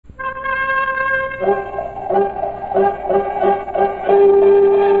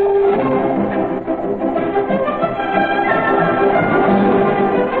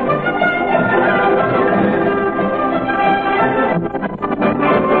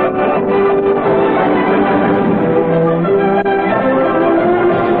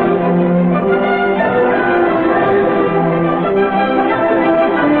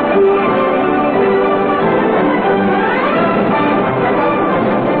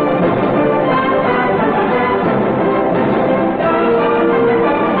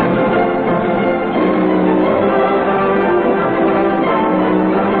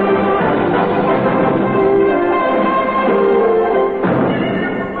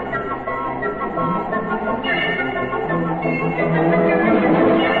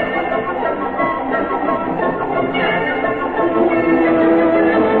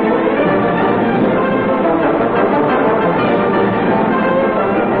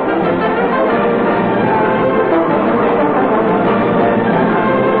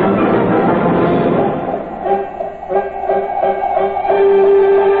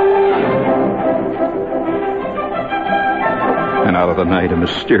A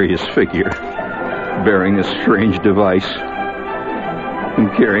mysterious figure bearing a strange device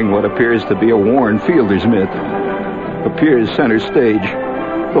and carrying what appears to be a worn fielder's mitt appears center stage.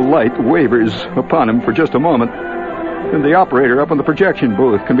 The light wavers upon him for just a moment, and the operator up in the projection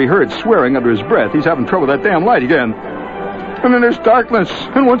booth can be heard swearing under his breath he's having trouble with that damn light again. And then there's darkness,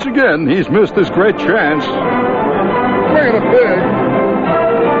 and once again he's missed this great chance. Look at the pig.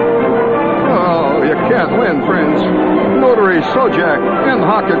 Oh, you can't win, friends. Notary, Sojak, and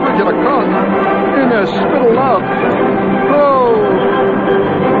Hockett, Regular Con, in a spittle love. Oh,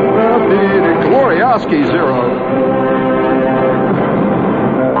 the Glorioski Zero.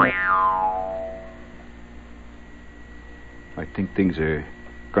 I think things are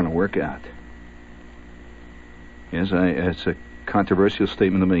going to work out. Yes, it's a controversial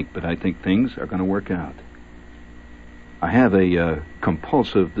statement to make, but I think things are going to work out. I have a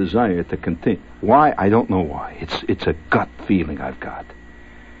compulsive desire to continue. Why? I don't know why. It's a gut feeling I've got.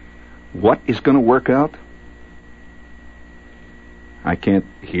 What is going to work out? I can't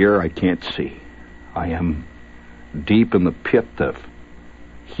hear, I can't see. I am deep in the pit of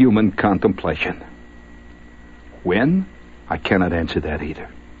human contemplation. When? I cannot answer that either.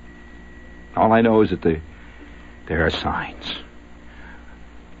 All I know is that there are signs.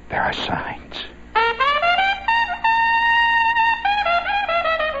 There are signs.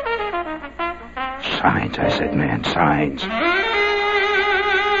 Signs, I said, man, signs. You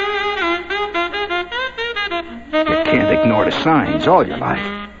can't ignore the signs all your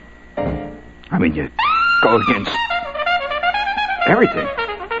life. I mean, you go against everything.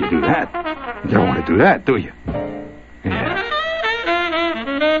 You do that. You don't want to do that, do you? Yeah.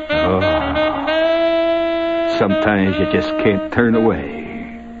 Oh. Sometimes you just can't turn away.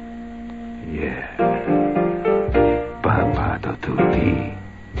 Yeah. Ba-ba-da-doo-dee.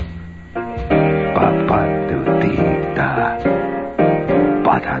 Ba-ba-doo-dee-da.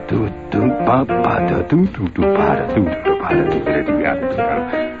 Ba-da-doo-doo. Ba-ba-da-doo-doo-doo. Ba-da-doo-doo. Ba-da-doo-doo.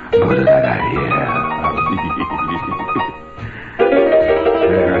 Yeah.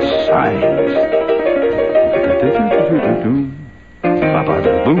 There are signs.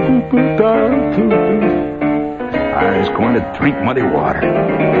 I was going to drink muddy water.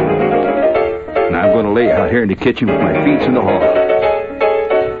 And I'm going to lay out here in the kitchen with my feet in the hall.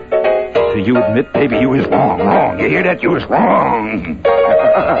 So you admit, baby, you was wrong. You hear that? You was wrong.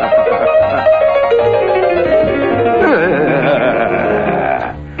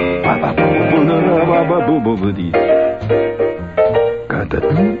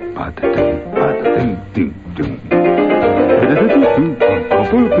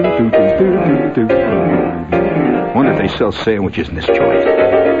 Wonder if they sell sandwiches in this joint.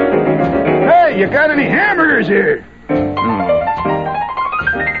 Hey, you got any hamburgers here?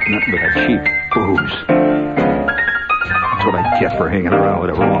 Nothing but a cheap booze. That's what I get for hanging around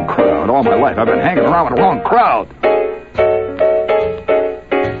with a wrong crowd. All my life I've been hanging around with a wrong crowd.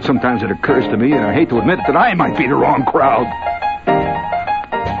 Sometimes it occurs to me, and I hate to admit it, that I might be the wrong crowd.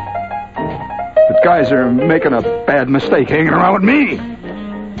 That guys are making a bad mistake hanging around with me.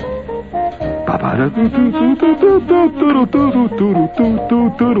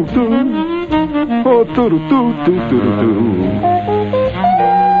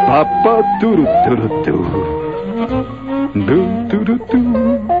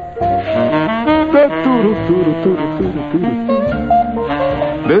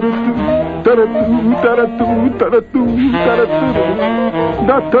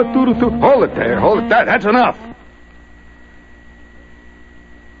 Hold it there. Hold it there. That's enough.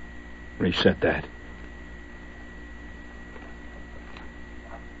 Reset that.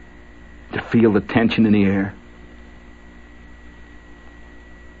 To feel the tension in the air.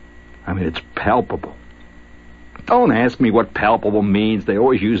 I mean, it's palpable. Don't ask me what palpable means. They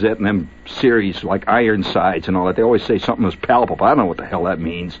always use that in them series like Ironsides and all that. They always say something is palpable. I don't know what the hell that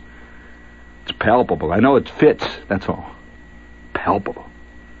means. It's palpable. I know it fits. That's all. Palpable.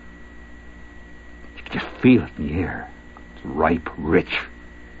 You can just feel it in the air. It's ripe, rich,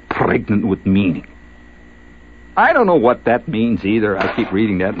 pregnant with meaning. I don't know what that means either. I keep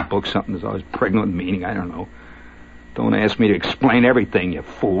reading that in the book. Something is always pregnant with meaning. I don't know. Don't ask me to explain everything, you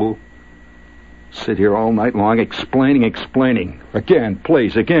fool. Sit here all night long explaining. Again,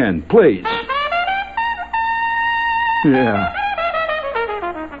 please. Yeah,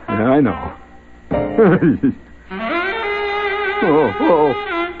 I know.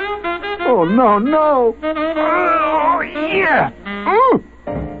 Oh, no. Oh, yeah.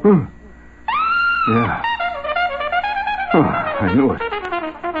 Yeah. Oh, I knew it.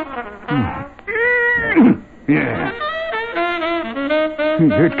 Yeah.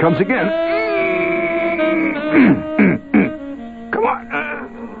 Here it comes again. Come on.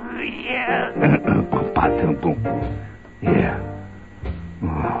 Yeah. Yeah.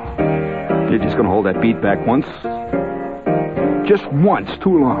 Oh. You're just going to hold that beat back once? Just once,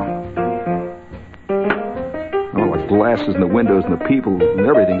 too long. All the glasses and the windows and the people and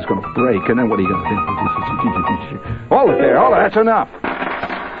everything's going to break. And then what are you going to do? Hold it there. That's enough.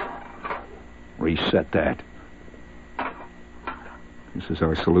 Reset that. This is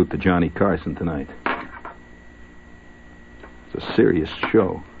our salute to Johnny Carson tonight. It's a serious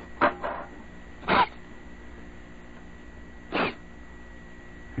show.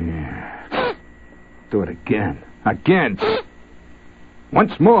 Yeah. Do it again.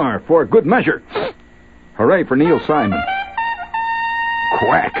 Once more for good measure. Hooray for Neil Simon.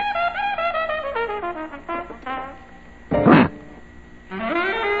 Quack.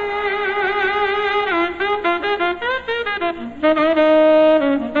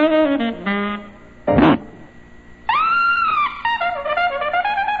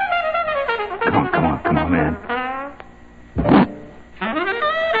 Come on, man.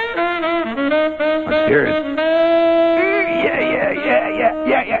 Let's hear it.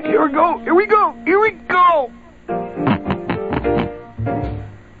 Yeah. Here we go.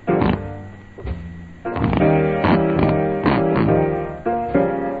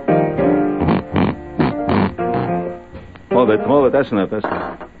 Hold it. That's enough.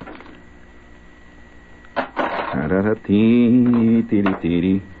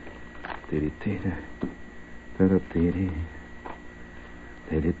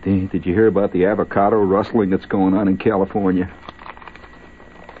 Did you hear about the avocado rustling that's going on in California?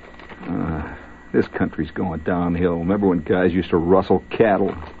 This country's going downhill. Remember when guys used to rustle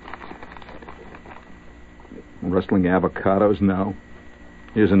cattle? Rustling avocados now?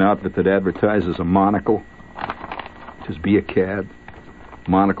 Here's an outfit that advertises a monocle. Just be a cad.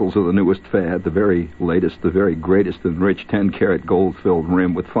 Monocles are the newest fad, the very latest, the very greatest enriched 10-karat gold-filled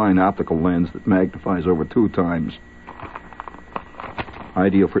rim with fine optical lens that magnifies over 2 times.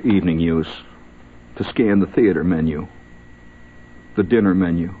 Ideal for evening use. To scan the theater menu. The dinner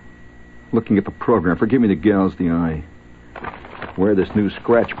menu. Looking at the program. Forgive me the gals the eye. Wear this new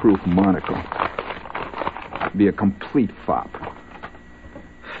scratch-proof monocle. Be a complete fop.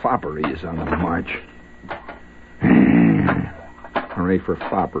 Foppery is on the march. Hooray for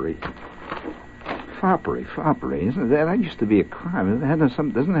foppery. Foppery. Isn't that? That used to be a crime.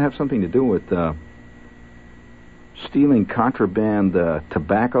 Doesn't it have something to do with stealing contraband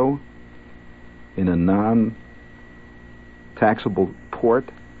tobacco in a non-taxable port?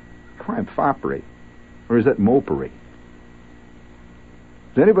 Crime, foppery. Or is that mopery?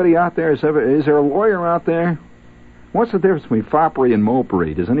 Is anybody out there, is there a lawyer out there? What's the difference between foppery and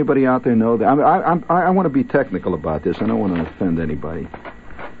mopery? Does anybody out there know that? I want to be technical about this. I don't want to offend anybody.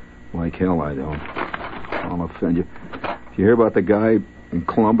 Like hell I don't. I'll offend you. Did you hear about the guy in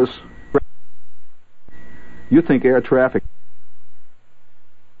Columbus? You think air traffic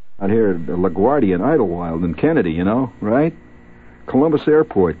out here at LaGuardia and Idlewild and Kennedy, you know, right? Columbus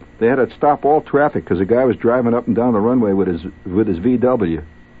Airport. They had to stop all traffic because the guy was driving up and down the runway with his VW.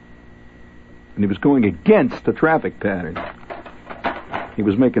 And he was going against the traffic pattern. He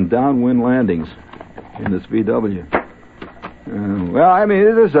was making downwind landings in this VW. Well, I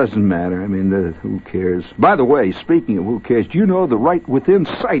mean, this doesn't matter. I mean, who cares? By the way, speaking of who cares, do you know the right within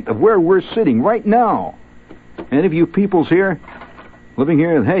sight of where we're sitting right now? Any of you peoples here, living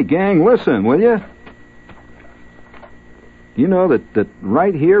here, hey, gang, listen, will you? You know that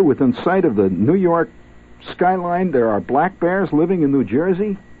right here within sight of the New York skyline, there are black bears living in New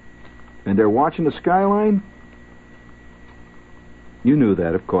Jersey? And they're watching the skyline? You knew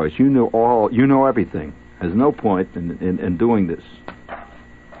that, of course. You know everything. There's no point in doing this.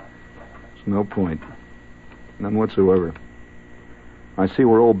 There's no point. None whatsoever. I see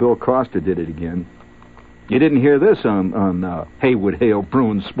where old Bill Coster did it again. You didn't hear this on Haywood Hale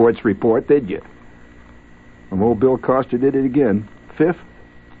Bruins Sports Report, did you? Old Bill Coster did it again. 5th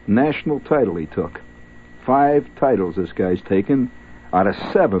national title he took. 5 titles this guy's taken out of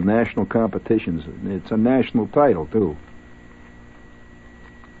 7 national competitions. It's a national title, too.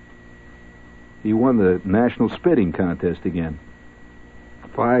 He won the national spitting contest again.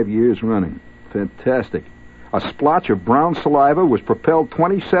 5 years running. Fantastic. A splotch of brown saliva was propelled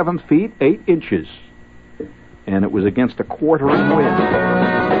 27 feet, 8 inches. And it was against a quartering wind.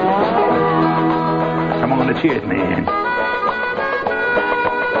 Come on, let's hear it, man.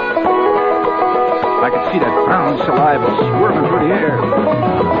 I could see that brown saliva swirling through the air.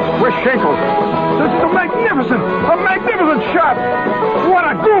 Where's Schenkel? This is a magnificent shot. What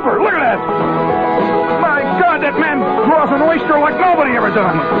a goober. Look at that. My God, that man draws an oyster like nobody ever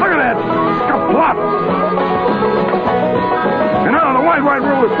done. Look at that. Kaplop. And now the Wide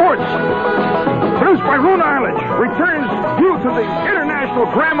World of Sports, produced by Roone Arledge, returns you to the International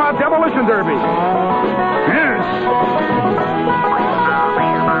Grandma Demolition Derby. Yes.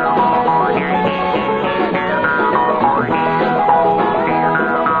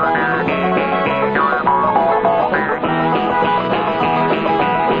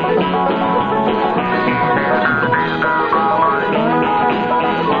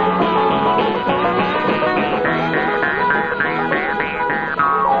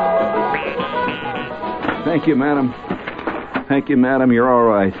 Thank you, madam. Thank you, madam. You're all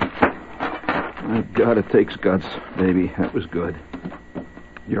right. My God, it takes guts, baby. That was good.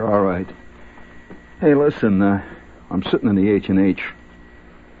 You're all right. Hey, listen, I'm sitting in the H&H,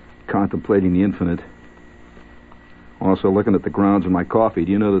 contemplating the infinite. Also looking at the grounds of my coffee.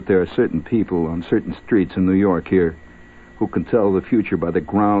 Do you know that there are certain people on certain streets in New York here who can tell the future by the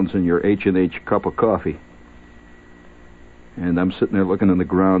grounds in your H&H cup of coffee? And I'm sitting there looking in the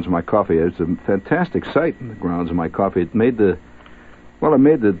grounds of my coffee. It's a fantastic sight in the grounds of my coffee. It looked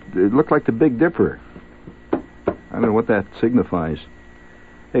like the Big Dipper. I don't know what that signifies.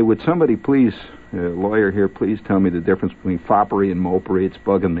 Hey, would somebody please, a lawyer here, please tell me the difference between foppery and mopery? It's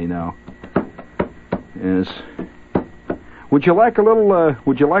bugging me now. Yes. Would you like a little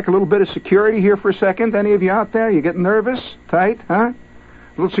bit of security here for a second? Any of you out there? You getting nervous? Tight? Huh?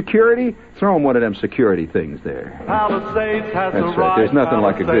 A little security? Throw him one of them security things there. Palisades has That's right. There's nothing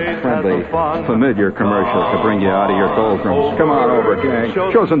like a good, friendly, familiar commercial to bring you out of your doldrums. Come on over, gang.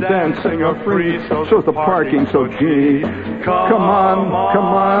 Shows them dancing are free. Shows the parking so gee. Come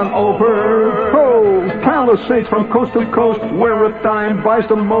on over. Oh, Palisades from coast to coast. Where a dime buys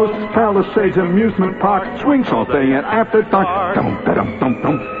the most. Palisades Amusement Park. Swings all day and after dark.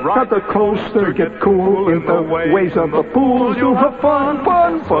 Dum-da-dum-dum-dum. Got the coaster, get cool in the waves of the pools. You have fun.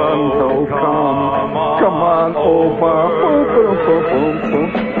 So come on over.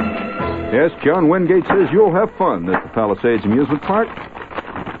 Yes, John Wingate says you'll have fun at the Palisades Amusement Park.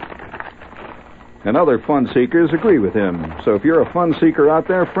 And other fun seekers agree with him. So if you're a fun seeker out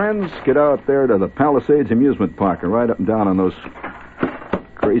there, friends, get out there to the Palisades Amusement Park and ride up and down on those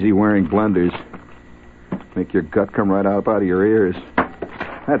crazy wearing blenders. Make your gut come right up out of your ears.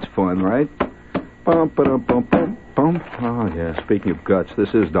 That's fun, right? Bum-ba-dum-bum-bum. Oh, yeah, speaking of guts, this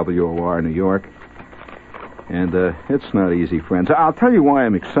is WOR New York. And it's not easy, friends. I'll tell you why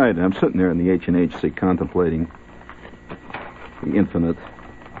I'm excited. I'm sitting there in the H&H contemplating the infinite,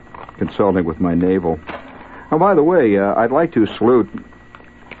 consulting with my navel. Oh, by the way, I'd like to salute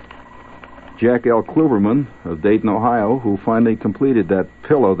Jack L. Kluberman of Dayton, Ohio, who finally completed that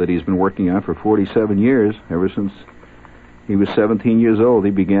pillow that he's been working on for 47 years, ever since he was 17 years old.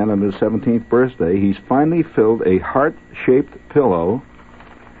 He began on his 17th birthday. He's finally filled a heart-shaped pillow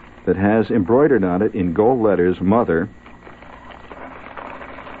that has embroidered on it in gold letters, Mother,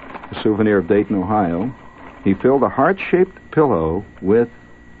 a souvenir of Dayton, Ohio. He filled a heart-shaped pillow with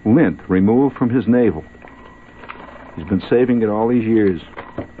lint removed from his navel. He's been saving it all these years.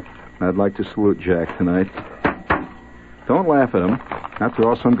 I'd like to salute Jack tonight. Don't laugh at him. After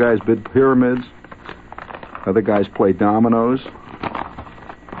all, some guys bid pyramids. Other guys play dominoes.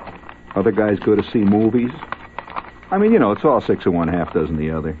 Other guys go to see movies. I mean, it's all 6 of one, half dozen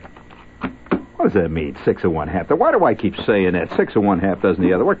the other. What does that mean, 6 of one, half? Why do I keep saying that? 6 of one, half dozen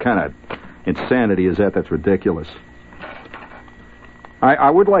the other. What kind of insanity is that? That's ridiculous.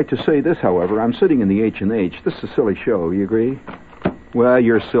 I would like to say this, however. I'm sitting in the H&H. This is a silly show. You agree? Well,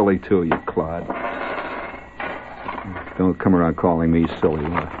 you're silly, too, you clod. Don't come around calling me silly.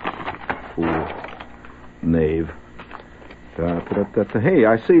 Fool. Knave. Hey,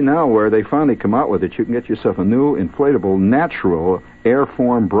 I see now where they finally come out with it. You can get yourself a new inflatable natural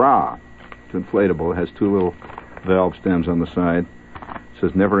airform bra. It's inflatable. It has 2 little valve stems on the side. It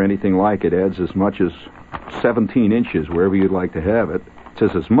says never anything like it. Adds as much as 17 inches wherever you'd like to have it. It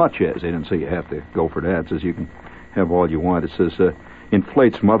says as much as. They didn't say you have to go for that. It says you can have all you want. It says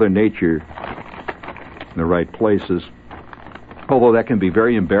inflates Mother Nature in the right places. Although that can be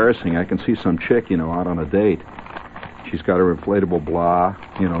very embarrassing. I can see some chick, out on a date. She's got her inflatable bra,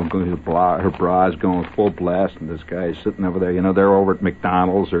 her bra is going full blast, and this guy is sitting over there. They're over at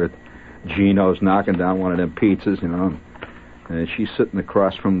McDonald's or at Gino's knocking down one of them pizzas, and she's sitting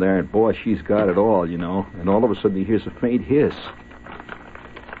across from there, and boy, she's got it all, and all of a sudden he hears a faint hiss.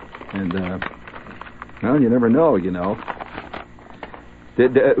 And, you never know,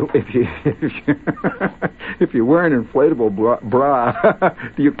 If you wear an inflatable bra,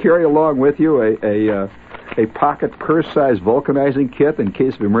 do you carry along with you a pocket purse-sized vulcanizing kit in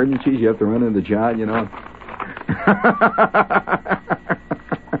case of emergencies? You have to run into John,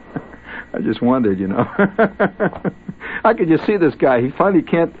 I just wondered, I could just see this guy. He finally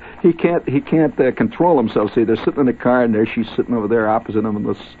can't control himself. See, they're sitting in the car, and there she's sitting over there opposite him in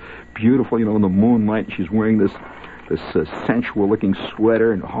this beautiful, in the moonlight. And she's wearing this sensual-looking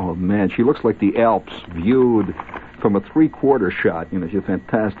sweater, and oh man, she looks like the Alps viewed from a 3/4 shot. She's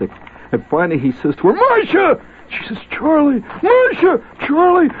fantastic. And finally, he says to her, "Marcia!" She says, "Charlie, Marcia,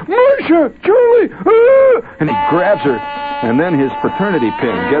 Charlie, Marcia, Charlie!" Ah! And he grabs her, and then his fraternity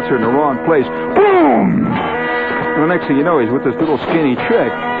pin gets her in the wrong place. Boom! And the next thing you know, he's with this little skinny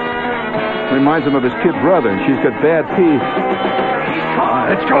chick. Reminds him of his kid brother, and she's got bad teeth.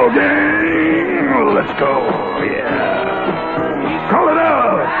 Let's go, gang! Let's go, yeah. Call it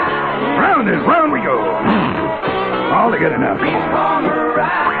out! Round we go. All together now.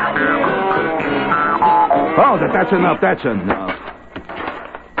 Oh, that's enough.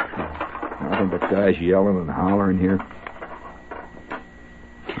 Nothing but guys yelling and hollering here.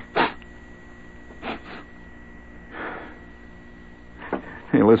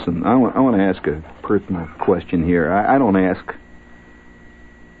 Hey, listen, I want to ask a personal question here. I don't ask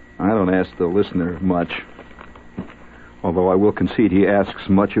the listener much, although I will concede he asks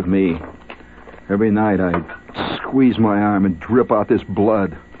much of me. Every night I squeeze my arm and drip out this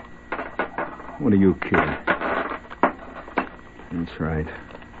blood. What are you, kid? That's right.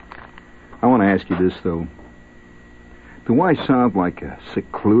 I want to ask you this, though. Do I sound like a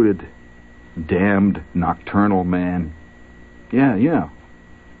secluded, damned, nocturnal man? Yeah.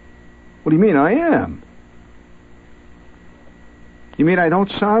 What do you mean I am? You mean I don't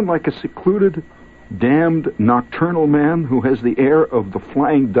sound like a secluded, damned, nocturnal man who has the air of the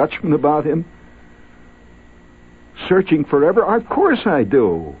Flying Dutchman about him? Searching forever? Of course I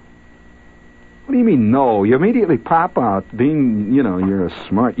do. What do you mean, no? You immediately pop out being, you're a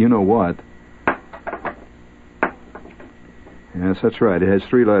smart you-know-what. Yes, that's right. It has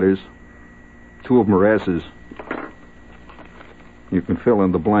 3 letters. 2 of them are S's. You can fill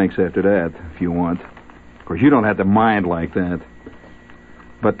in the blanks after that if you want. Of course, you don't have to mind like that.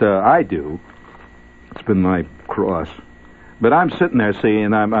 But I do. It's been my cross. But I'm sitting there, see,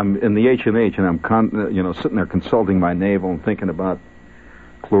 and I'm in the H&H, and I'm sitting there consulting my navel and thinking about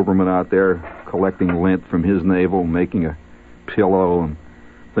Kluberman out there collecting lint from his navel, making a pillow, and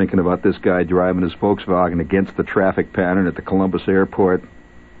thinking about this guy driving his Volkswagen against the traffic pattern at the Columbus airport.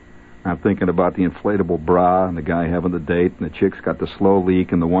 I'm thinking about the inflatable bra and the guy having the date, and the chick's got the slow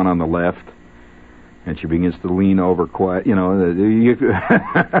leak and the one on the left. And she begins to lean over quiet. Wouldn't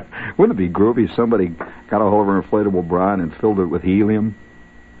it be groovy if somebody got a hold of her inflatable bra and filled it with helium?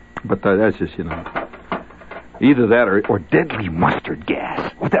 But that's just, either that or deadly mustard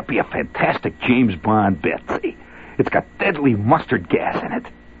gas. Would that be a fantastic James Bond bit? See? It's got deadly mustard gas in it.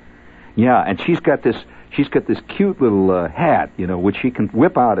 Yeah, and she's got this cute little hat, which she can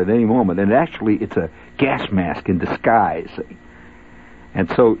whip out at any moment. And actually, it's a gas mask in disguise. See? And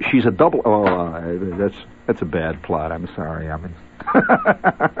so she's a double. Oh, that's a bad plot. I'm sorry. You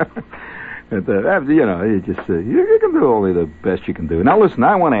can do only the best you can do. Now listen,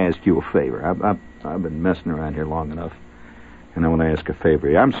 I want to ask you a favor. I've been messing around here long enough, and I want to ask a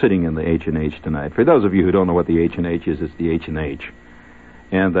favor. I'm sitting in the H&H tonight. For those of you who don't know what the H&H is, it's the H&H,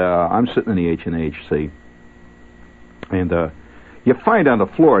 and I'm sitting in the H&H. See, and you find on the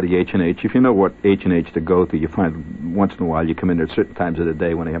floor of the H&H, if you know what H&H to go to, you find once in a while you come in there at certain times of the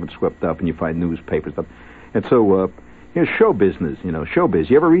day when they haven't swept up, and you find newspapers stuff. And so, show business,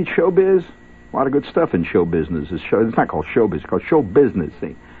 showbiz. You ever read Showbiz? A lot of good stuff in show business. It's not called showbiz, it's called show business,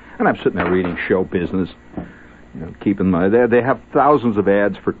 see. And I'm sitting there reading show business. keep in mind, they have thousands of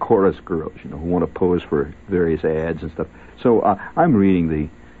ads for chorus girls, who want to pose for various ads and stuff. So I'm reading the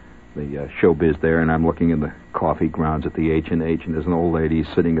showbiz there, and I'm looking in the coffee grounds at the H&H, and there's an old lady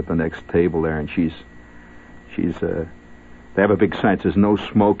sitting at the next table there, and she's they have a big sign that says no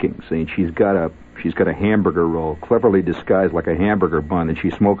smoking. See, and she's got a hamburger roll cleverly disguised like a hamburger bun, and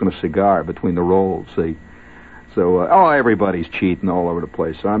she's smoking a cigar between the rolls. See, so everybody's cheating all over the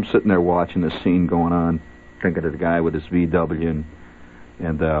place. So I'm sitting there watching this scene going on, thinking of the guy with his VW,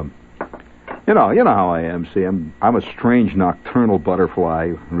 and you know how I am. See, I'm a strange nocturnal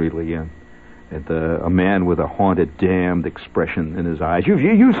butterfly, really, and a man with a haunted, damned expression in his eyes.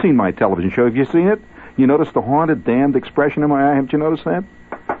 You've seen my television show. Have you seen it? You notice the haunted, damned expression in my eye? Haven't you noticed that?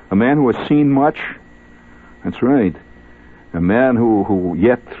 A man who has seen much. That's right. A man who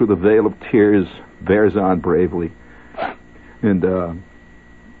yet through the veil of tears bears on bravely. And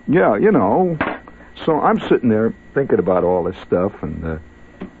so I'm sitting there thinking about all this stuff, and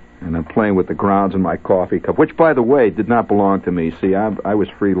I'm playing with the grounds in my coffee cup, which, by the way, did not belong to me. See, I was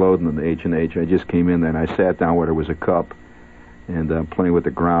freeloading in the H&H. I just came in there, and I sat down where there was a cup, and playing with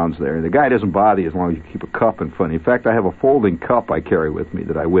the grounds there. The guy doesn't bother you as long as you keep a cup in front. In fact, I have a folding cup I carry with me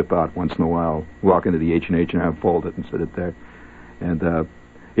that I whip out once in a while, walk into the H&H and have fold it and sit it there. And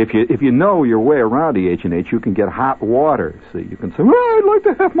if you know your way around the H&H, you can get hot water. See, you can say, I'd like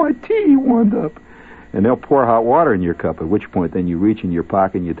to have my tea warmed up. And they'll pour hot water in your cup, at which point then you reach in your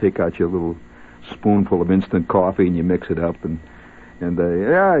pocket and you take out your little spoonful of instant coffee and you mix it up. And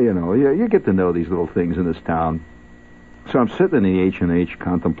you get to know these little things in this town. So I'm sitting in the H&H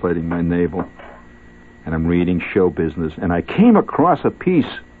contemplating my navel, and I'm reading show business, and I came across a piece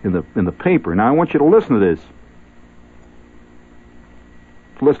in the paper. Now I want you to listen to this.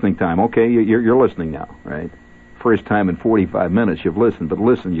 It's listening time. Okay, you're listening now, right? First time in 45 minutes you've listened, but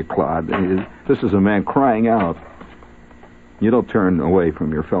listen, you clod. This is a man crying out. You don't turn away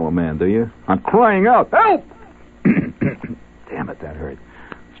from your fellow man, do you? I'm crying out. Help! Damn it, that hurt.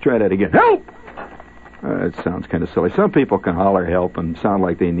 Let's try that again. Help! It sounds kind of silly. Some people can holler help and sound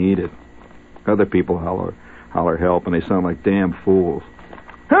like they need it. Other people holler help and they sound like damn fools.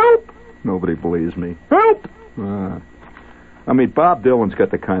 Help! Nobody believes me. Help! Bob Dylan's got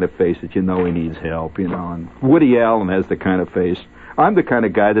the kind of face that you know he needs help, and Woody Allen has the kind of face. I'm the kind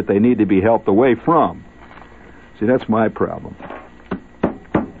of guy that they need to be helped away from. See, that's my problem.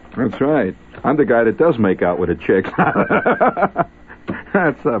 That's right. I'm the guy that does make out with the chicks.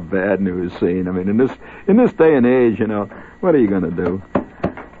 That's a bad news scene. In this day and age, what are you going to do?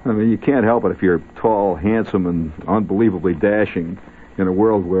 You can't help it if you're tall, handsome, and unbelievably dashing in a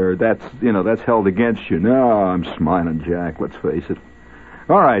world where that's that's held against you. No, I'm smiling, Jack. Let's face it.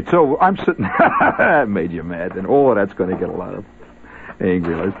 All right, so I'm sitting. That made you mad, and that's going to get a lot of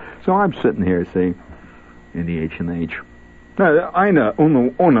angry. So I'm sitting here saying, in the H&H, eine,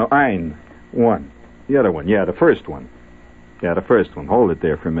 uno, ein, one. The other one, the first one. Yeah, the first one. Hold it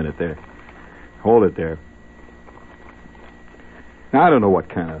there for a minute there. Hold it there. Now, I don't know what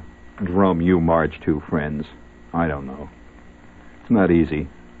kind of drum you march to, friends. I don't know. It's not easy.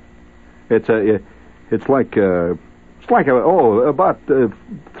 It's like about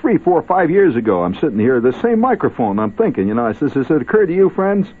 3, 4, 5 years ago, I'm sitting here, the same microphone, I'm thinking, I says, has it occurred to you,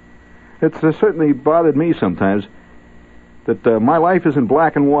 friends? It's certainly bothered me sometimes that my life is in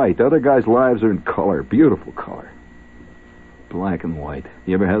black and white. Other guys' lives are in color, beautiful color. Black and white.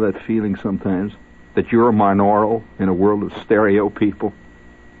 You ever have that feeling sometimes? That you're a monaural in a world of stereo people?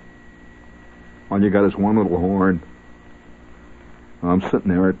 All you got is one little horn. I'm sitting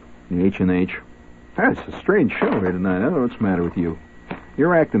there at the H&H. It's a strange show here tonight. I don't know what's the matter with you.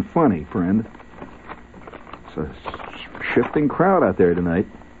 You're acting funny, friend. It's a shifting crowd out there tonight.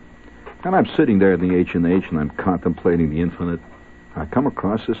 And I'm sitting there in the H&H and I'm contemplating the infinite. I come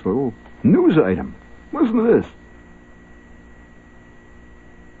across this little news item. Listen to this.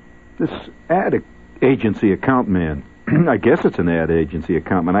 This ad agency account man. I guess it's an ad agency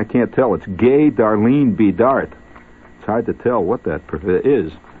account man. I can't tell. It's Gay Darlene B. Dart. It's hard to tell what that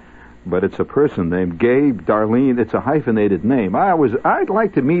is. But it's a person named Gay Darlene. It's a hyphenated name. I'd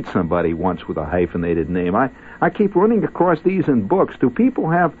like to meet somebody once with a hyphenated name. I keep running across these in books. Do people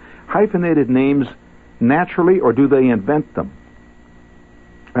have hyphenated names naturally, or do they invent them?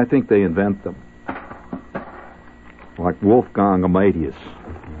 I think they invent them. Like Wolfgang Amadeus.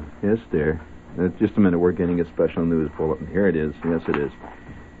 Yes, dear. Just a minute, we're getting a special news bulletin. Here it is. Yes, it is.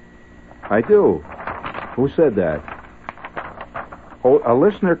 I do. Who said that? Oh, a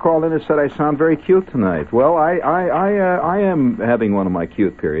listener called in and said I sound very cute tonight. Well, I am having one of my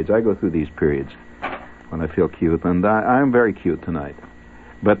cute periods. I go through these periods when I feel cute, and I'm very cute tonight.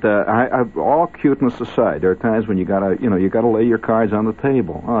 But all cuteness aside, there are times when you gotta lay your cards on the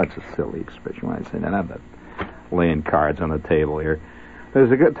table. Oh, it's a silly expression. Why I say that? I'm not laying cards on the table here.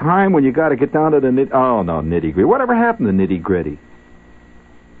 There's a good time when you gotta get down to the nitty gritty. Whatever happened to nitty gritty?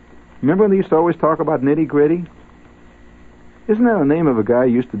 Remember when they used to always talk about nitty gritty? Isn't that the name of a guy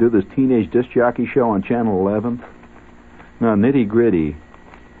who used to do this teenage disc jockey show on Channel 11? No, nitty gritty.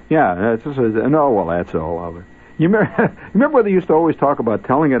 Yeah, that's all over. You remember when they used to always talk about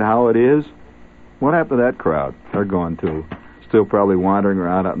telling it how it is? What happened to that crowd? They're gone too. Still probably wandering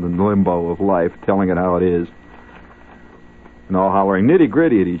around out in the limbo of life, telling it how it is. And all hollering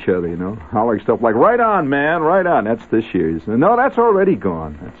nitty-gritty at each other, hollering stuff like, right on, man, right on. That's this year's. No, that's already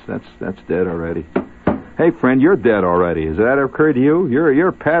gone. That's dead already. Hey, friend, you're dead already. Has that occurred to you?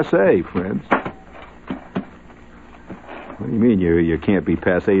 You're passé, friends. What do you mean you can't be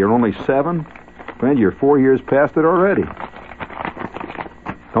passé? You're only 7? Friend, you're 4 years past it already.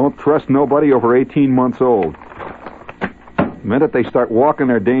 Don't trust nobody over 18 months old. The minute they start walking,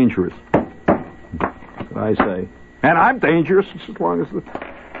 they're dangerous. That's what I say. And I'm dangerous as long as the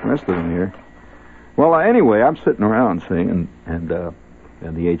rest of them here. Well, anyway, I'm sitting around saying, and the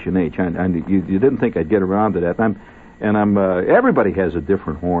H&H. You didn't think I'd get around to that. Everybody has a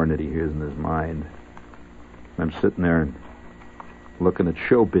different horn that he hears in his mind. I'm sitting there and looking at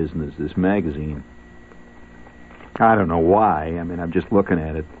Show Business, this magazine. I don't know why. I'm just looking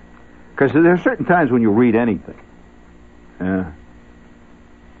at it. Because there are certain times when you read anything.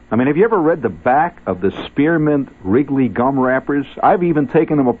 Have you ever read the back of the Spearmint Wrigley gum wrappers? I've even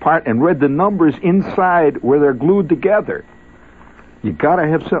taken them apart and read the numbers inside where they're glued together. You gotta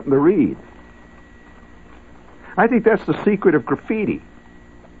have something to read. I think that's the secret of graffiti.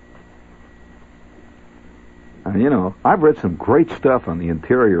 I've read some great stuff on the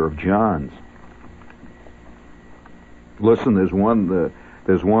interior of John's. Listen, there's one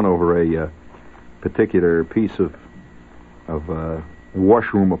over a particular piece of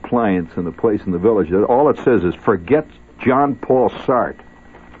washroom appliance in a place in the village. All it says is, forget John Paul Sartre!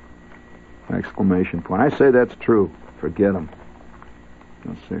 Exclamation point. I say that's true. Forget him.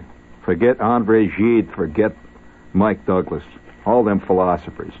 Let's see. Forget Andre Gide. Forget Mike Douglas. All them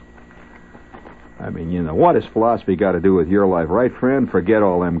philosophers. What has philosophy got to do with your life, right, friend? Forget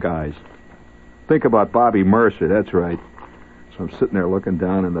all them guys. Think about Bobby Mercer, that's right. So I'm sitting there looking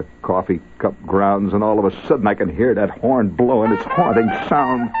down in the coffee cup grounds, and all of a sudden I can hear that horn blow, and it's haunting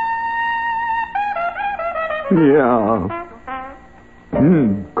sound. Yeah.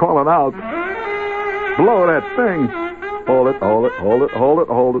 Calling out. Blow that thing. Hold it.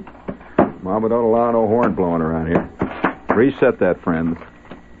 Mama, don't allow no horn blowing around here. Reset that, friend.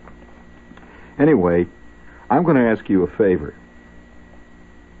 Anyway, I'm going to ask you a favor.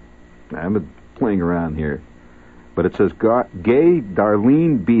 I'm playing around here. But it says, Gay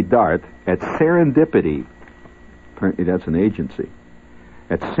Darlene B. Dart at Serendipity. Apparently that's an agency.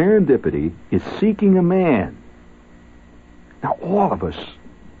 At Serendipity is seeking a man. Now, all of us,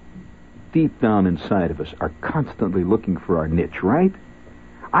 deep down inside of us, are constantly looking for our niche, right?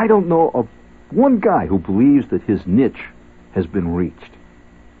 I don't know of one guy who believes that his niche has been reached.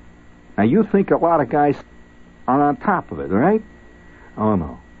 Now, you think a lot of guys are on top of it, right? Oh,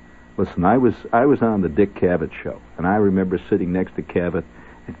 no. Listen, I was on the Dick Cavett show, and I remember sitting next to Cavett,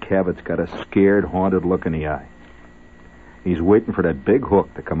 and Cavett's got a scared, haunted look in the eye. He's waiting for that big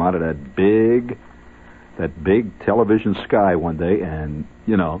hook to come out of that big television sky one day, and,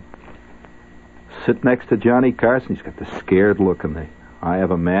 sit next to Johnny Carson. He's got the scared look in the eye of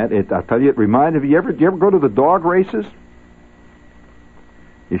a man. I'll tell you, it reminded me, you ever go to the dog races?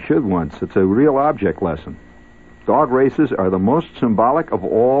 You should once. It's a real object lesson. Dog races are the most symbolic of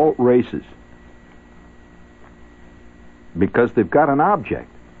all races because they've got an object.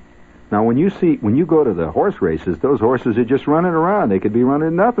 Now, when you go to the horse races, those horses are just running around. They could be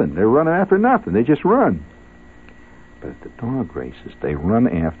running nothing. They're running after nothing. They just run. But at the dog races, they run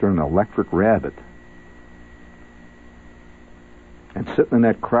after an electric rabbit. And sitting in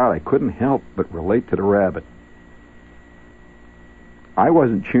that crowd, I couldn't help but relate to the rabbit. I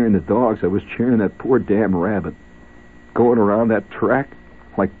wasn't cheering the dogs. I was cheering that poor damn rabbit going around that track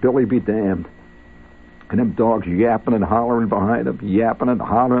like Billy be damned. And them dogs yapping and hollering behind them, yapping and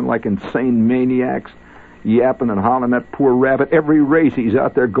hollering like insane maniacs, yapping and hollering that poor rabbit. Every race he's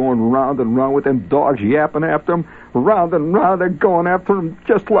out there going round and round with them dogs yapping after him. Round and round they're going after him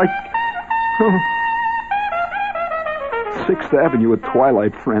just like 6th Avenue at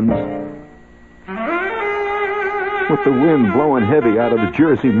twilight, friends. With the wind blowing heavy out of the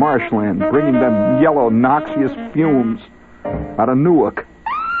Jersey marshland, bringing them yellow, noxious fumes out of Newark.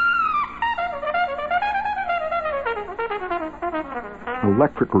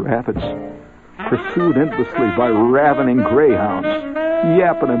 electric rapids, pursued endlessly by ravening greyhounds,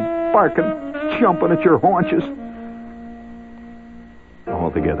 yapping and barking, jumping at your haunches.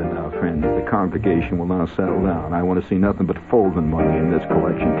 All together now, friend. The congregation will now settle down. I want to see nothing but folding money in this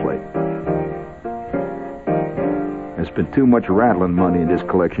collection plate. There's been too much rattling money in this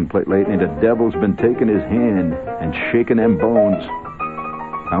collection plate lately, and the devil's been taking his hand and shaking them bones.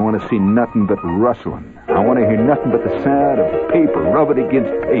 I want to see nothing but rustling. I want to hear nothing but the sound of paper rubbing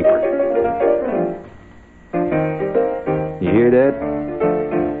against paper. You hear that?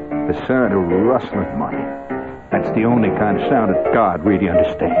 The sound of rustling money. That's the only kind of sound that God really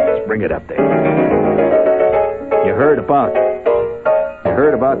understands. Bring it up there. You heard about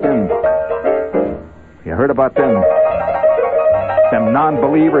them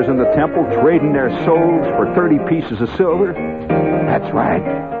non-believers in the temple trading their souls for 30 pieces of silver? That's right.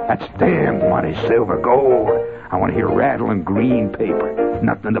 That's damned money, silver, gold. I want to hear rattling green paper.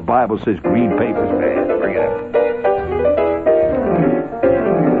 Nothing in the Bible says green paper's bad. Bring it up.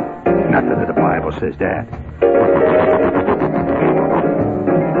 Nothing in the Bible says that.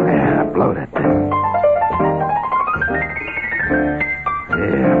 Yeah, blow that thing.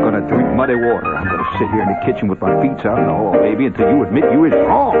 Yeah, I'm going to drink muddy water. I'm going to sit here in the kitchen with my feet out in the hall, baby, until you admit you is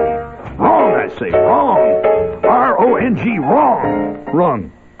wrong. Wrong, I say. Wrong. R-O-N-G, wrong.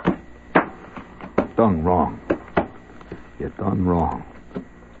 Wrong. Done wrong. You done wrong.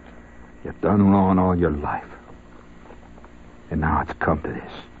 You done wrong all your life. And now it's come to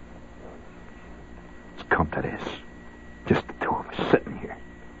this. It's come to this. Just the two of us sitting here.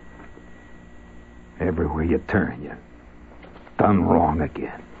 Everywhere you turn, you done wrong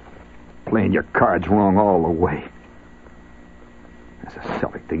again. Playing your cards wrong all the way. That's a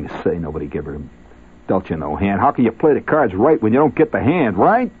silly thing to say. Nobody ever dealt you no hand. How can you play the cards right when you don't get the hand,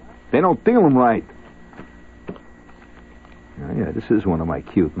 right? They don't deal them right. Oh, yeah, this is one of my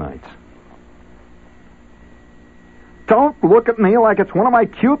cute nights. Don't look at me like it's one of my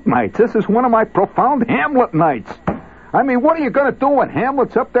cute nights. This is one of my profound Hamlet nights. I mean, what are you going to do when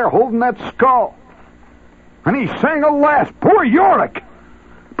Hamlet's up there holding that skull? And he's saying a last, poor Yorick!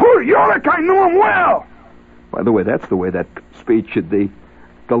 Poor Yorick, I knew him well! By the way, that's the way that speech should be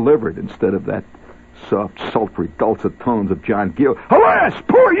delivered instead of that soft, sultry, dulcet tones of John Gill. Alas,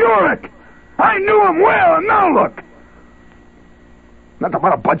 poor Yorick! I knew him well, and now look! Nothing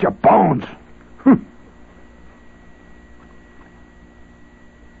but a bunch of bones.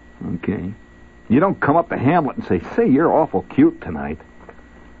 Okay. You don't come up to Hamlet and say, you're awful cute tonight.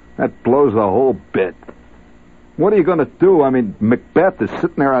 That blows the whole bit. What are you going to do? I mean, Macbeth is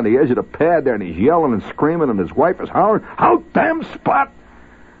sitting there on the edge of the pad there, and he's yelling and screaming, and his wife is hollering, out damn spot!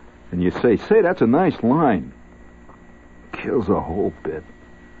 And you say, that's a nice line. Kills the whole bit.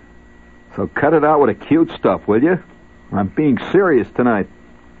 So cut it out with the cute stuff, will you? I'm being serious tonight.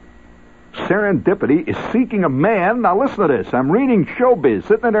 Serendipity is seeking a man. Now listen to this. I'm reading Showbiz,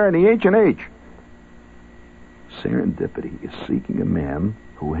 sitting there in the H&H. Serendipity is seeking a man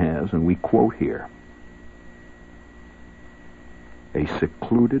who has, and we quote here, a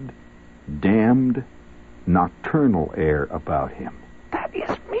secluded, damned, nocturnal air about him. That is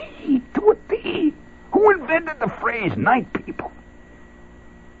me, to a T. Who invented the phrase night people?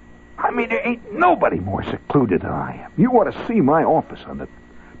 I mean, there ain't nobody more secluded than I am. You ought to see my office on the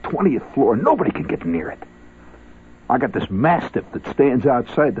 20th floor. Nobody can get near it. I got this Mastiff that stands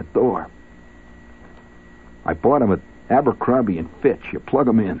outside the door. I bought him at Abercrombie and Fitch. You plug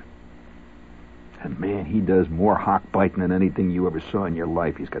him in. And man, he does more hawk biting than anything you ever saw in your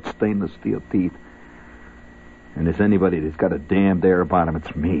life. He's got stainless steel teeth. And there's anybody that's got a damned air about him,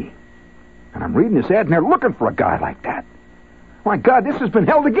 it's me. And I'm reading this ad, and they're looking for a guy like that. My God, this has been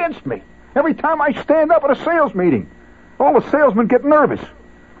held against me. Every time I stand up at a sales meeting, all the salesmen get nervous.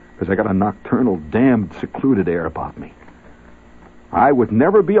 Because I got a nocturnal, damned, secluded air about me. I would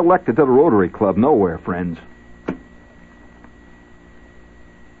never be elected to the Rotary Club, nowhere, friends.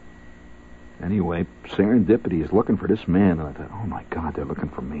 Anyway, Serendipity is looking for this man, and I thought, oh my God, they're looking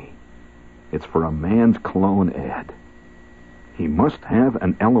for me. It's for a man's cologne ad. He must have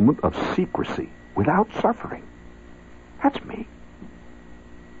an element of secrecy without suffering. That's me.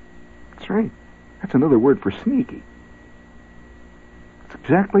 That's right. That's another word for sneaky. That's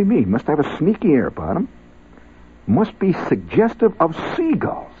exactly me. Must have a sneaky air about him. Must be suggestive of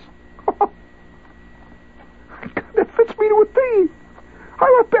seagulls. God, that fits me to a T.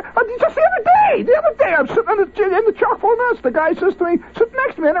 Just the other day, I'm sitting in the chock-full nuts. The guy says to me, sit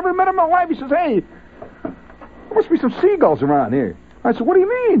next to me. I never met him in my life. He says, hey, there must be some seagulls around here. I said, what do you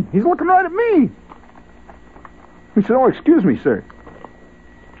mean? He's looking right at me. He said, oh, excuse me, sir.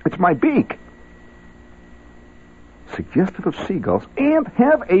 It's my beak. suggestive of seagulls, and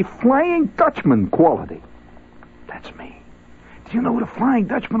have a Flying Dutchman quality. That's me. Do you know what a Flying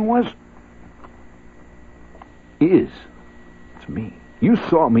Dutchman was? Is. It's me. You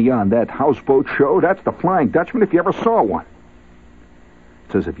saw me on that houseboat show. That's the Flying Dutchman if you ever saw one.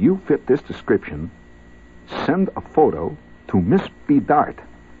 It says, if you fit this description, send a photo to Miss B. Dart.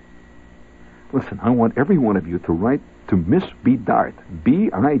 Listen, I want every one of you to write to Miss B. Dart,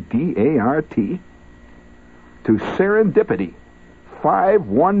 B-I-D-A-R-T, to Serendipity,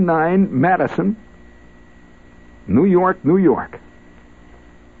 519 Madison, New York, New York.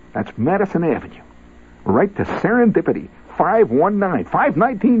 That's Madison Avenue. Write to Serendipity,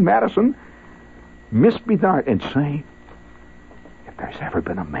 519 Madison, Miss B. Dart, and say, if there's ever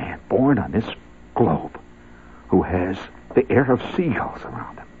been a man born on this globe who has the air of seagulls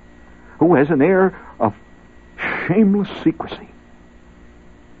around him, who has an air of shameless secrecy,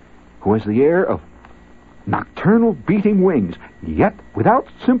 who has the air of nocturnal beating wings, yet without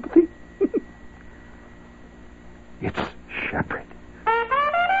sympathy, it's Shepard.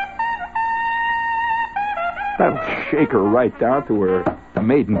 That'll shake her right down to her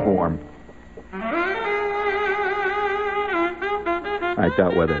maiden form. I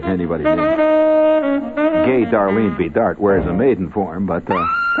doubt whether anybody named Gay Darlene B. Dart wears a maiden form, but that's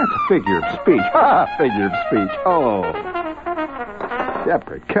a figure of speech. Figure of speech. Oh.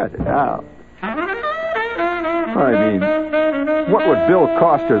 Shepard, cut it out. I mean, what would Bill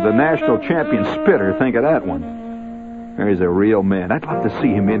Coster, the national champion spitter, think of that one? There's a real man. I'd love to see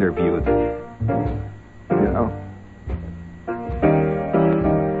him interviewed. You know?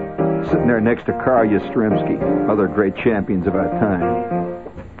 Sitting there next to Carl Yastrzemski, other great champions of our time.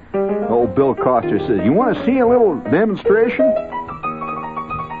 Old Bill Coster says, you want to see a little demonstration?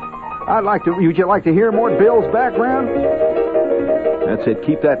 Would you like to hear more Bill's background? That's it.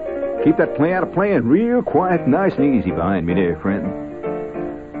 Keep that piano playing real quiet, nice and easy behind me there, Frenton.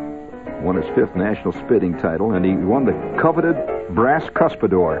 Won his 5th national spitting title, and he won the coveted brass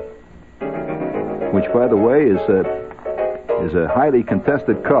cuspidor, which, by the way, is a highly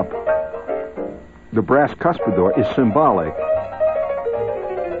contested cup. The brass cuspidor is symbolic.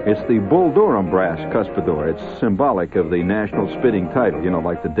 It's the Bull Durham brass cuspidor. It's symbolic of the national spitting title,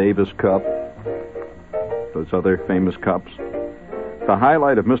 like the Davis Cup, those other famous cups. The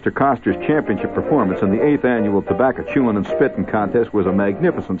highlight of Mr. Coster's championship performance in the 8th annual tobacco chewing and spitting contest was a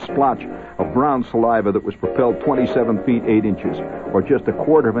magnificent splotch of brown saliva that was propelled 27 feet 8 inches, or just a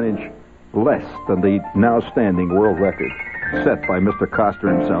quarter of an inch less than the now standing world record set by Mr.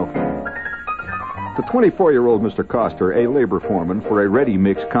 Coster himself. The 24-year-old Mr. Coster, a labor foreman for a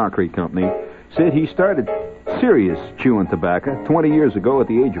ready-mix concrete company, said he started serious chewing tobacco 20 years ago at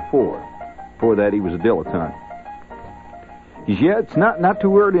the age of 4. Before that, he was a dilettante. He said, it's not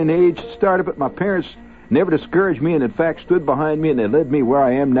too early in age to start it, but my parents never discouraged me and, in fact, stood behind me, and they led me where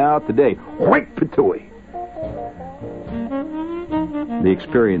I am now today. White patooey! The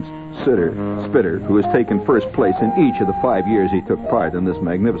experienced spitter, who has taken first place in each of the 5 years he took part in this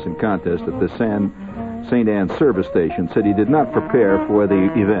magnificent contest at the St. Anne's service station, said he did not prepare for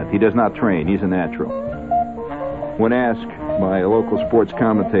the event. He does not train. He's a natural. When asked by a local sports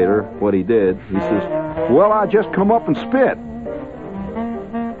commentator what he did, he says, well, I just come up and spit.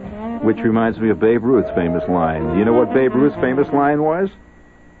 Which reminds me of Babe Ruth's famous line. You know what Babe Ruth's famous line was?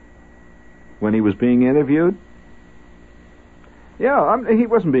 When he was being interviewed? Yeah, he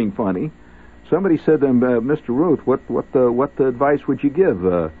wasn't being funny. Somebody said to him, Mr. Ruth, what advice would you give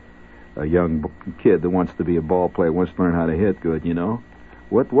a young kid that wants to be a ball player, wants to learn how to hit good,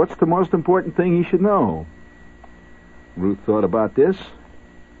 What's the most important thing he should know? Ruth thought about this,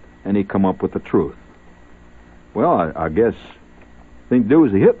 and he come up with the truth. Well, I guess thing to do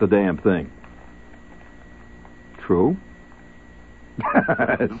is to hit the damn thing. True.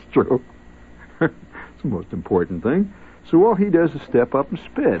 It's true. It's the most important thing. So all he does is step up and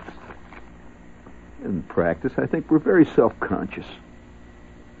spit. In practice, I think we're very self-conscious.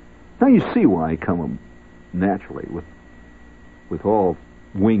 Now you see why I come naturally with all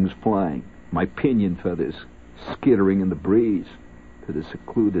wings flying, my pinion feathers skittering in the breeze to the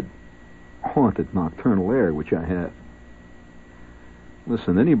secluded, haunted nocturnal air which I have.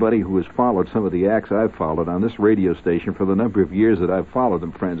 Listen, anybody who has followed some of the acts I've followed on this radio station for the number of years that I've followed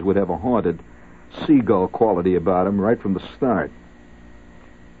them, friends, would have a haunted seagull quality about him right from the start.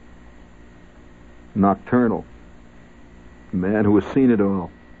 Nocturnal. A man who has seen it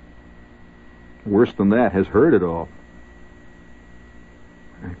all. Worse than that, has heard it all.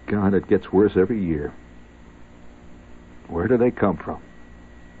 God, it gets worse every year. Where do they come from?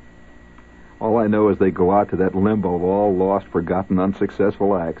 All I know is they go out to that limbo of all lost, forgotten,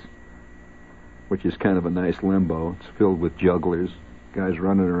 unsuccessful acts. which is kind of a nice limbo. It's filled with jugglers, guys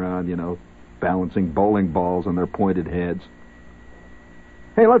running around, balancing bowling balls on their pointed heads.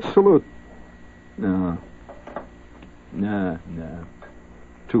 Hey, let's salute. No. Nah.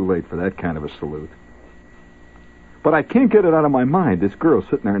 Too late for that kind of a salute. But I can't get it out of my mind, this girl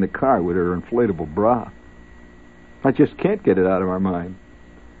sitting there in the car with her inflatable bra. I just can't get it out of our mind.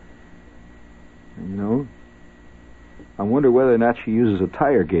 And, I wonder whether or not she uses a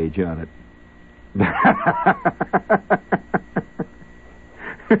tire gauge on it.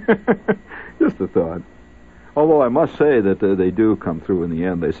 Just a thought. Although I must say that they do come through in the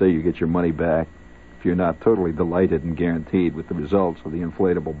end. They say you get your money back if you're not totally delighted and guaranteed with the results of the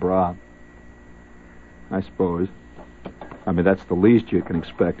inflatable bra. I suppose. I mean, that's the least you can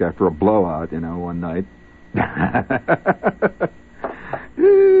expect after a blowout, one night.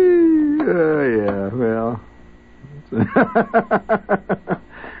 Yeah, well.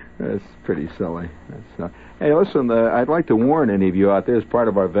 That's pretty silly. Hey, listen, I'd like to warn any of you out there as part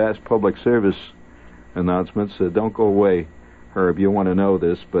of our vast public service announcements. Don't go away, Herb. You want to know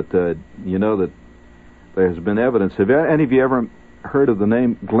this, but you know that there's been evidence. Have any of you ever heard of the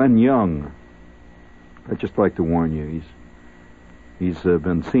name Glenn Young? I'd just like to warn you. He's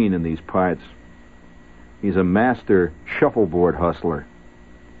been seen in these parts. He's a master shuffleboard hustler.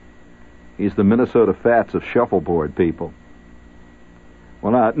 He's the Minnesota Fats of shuffleboard people.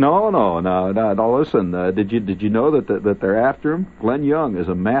 Well, no. Listen, did you know that they're after him? Glenn Young is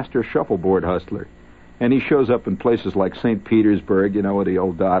a master shuffleboard hustler, and he shows up in places like St. Petersburg. With the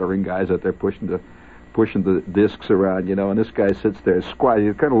old doddering guys out there pushing the discs around. And this guy sits there squatting.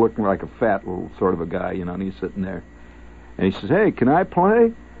 He's kind of looking like a fat little sort of a guy. And he's sitting there, and he says, "Hey, can I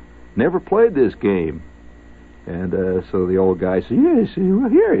play? Never played this game." And so the old guy says, "Yes, well,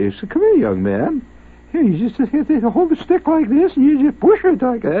 here, come here, young man. Here, you just hold the stick like this, and you just push it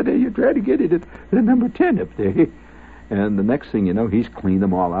like that, and you try to get it at the number 10 up there." And the next thing you know, he's cleaned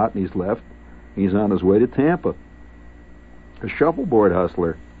them all out, and he's left. He's on his way to Tampa. A shuffleboard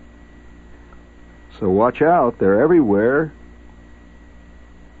hustler. So watch out, they're everywhere.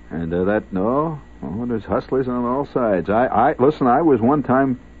 And there's hustlers on all sides. Listen, I was one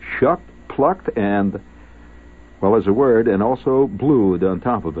time shucked, plucked, and, well, as a word, and also blued on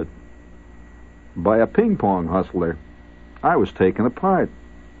top of it, by a ping-pong hustler. I was taken apart.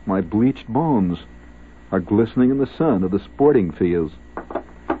 My bleached bones are glistening in the sun of the sporting fields.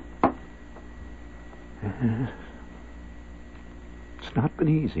 It's not been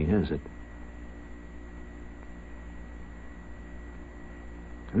easy, has it?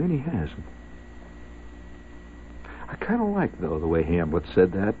 It really hasn't. I kind of like, though, the way Hamlet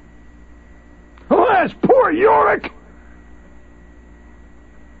said that. Alas, poor Yorick!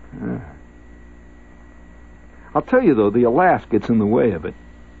 I'll tell you, though, the alas gets in the way of it.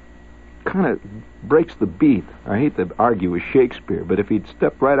 Kind of breaks the beat. I hate to argue with Shakespeare, but if he'd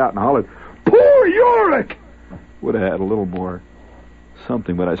stepped right out and hollered, "Poor Yorick!" would have had a little more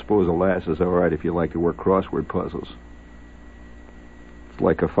something, but I suppose alas is all right if you like to work crossword puzzles. It's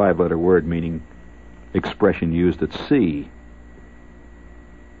like a 5-letter word meaning expression used at sea.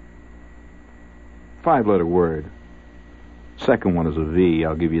 5-letter word. Second one is a V.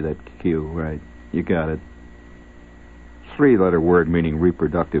 I'll give you that cue, right? You got it. 3-letter word meaning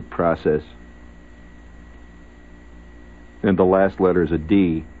reproductive process. And the last letter is a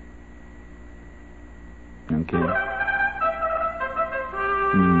D. Okay.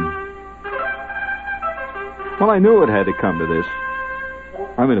 Well, I knew it had to come to this.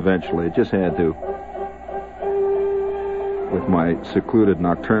 I mean, eventually, it just had to. With my secluded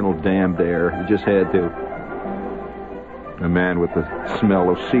nocturnal damned air, it just had to. A man with the smell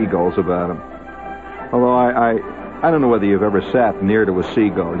of seagulls about him. Although I don't know whether you've ever sat near to a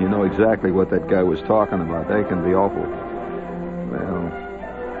seagull. You know exactly what that guy was talking about. They can be awful. Well,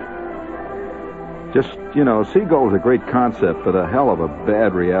 just, seagulls are a great concept, but a hell of a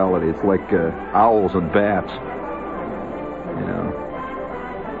bad reality. It's like owls and bats.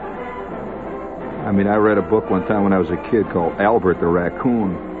 I mean, I read a book one time when I was a kid called Albert the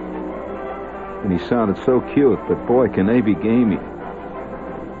Raccoon. And he sounded so cute, but boy, can they be gamey.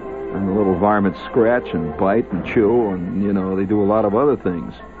 And the little varmints scratch and bite and chew, and, they do a lot of other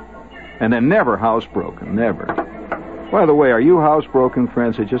things. And they're never housebroken, never. By the way, are you housebroken,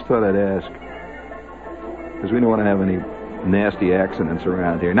 friends? I just thought I'd ask. Because we don't want to have any nasty accidents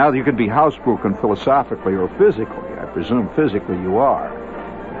around here. Now, you can be housebroken philosophically or physically. I presume physically you are.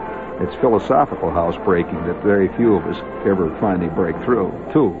 It's philosophical housebreaking that very few of us ever finally break through,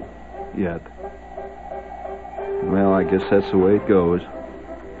 too, yet. Well, I guess that's the way it goes.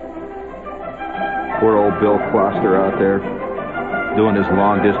 Poor old Bill Kloster out there doing his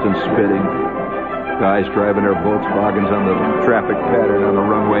long-distance spitting. guys driving their Volkswagens on the traffic pattern on the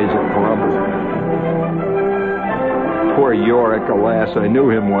runways at Columbus. Poor Yorick, alas, I knew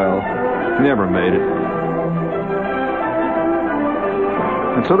him well. Never made it.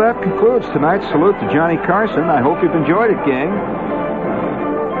 And so that concludes tonight's salute to Johnny Carson. I hope you've enjoyed it, gang.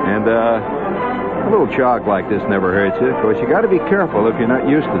 And a little jog like this never hurts you. Of course, you got to be careful if you're not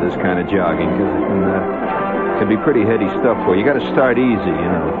used to this kind of jogging, because it can be pretty heady stuff for you. You got to start easy,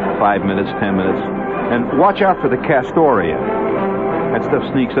 5 minutes, 10 minutes. And watch out for the Castoria. That stuff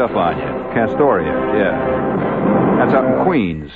sneaks up on you. Castoria, yeah. That's out in Queens.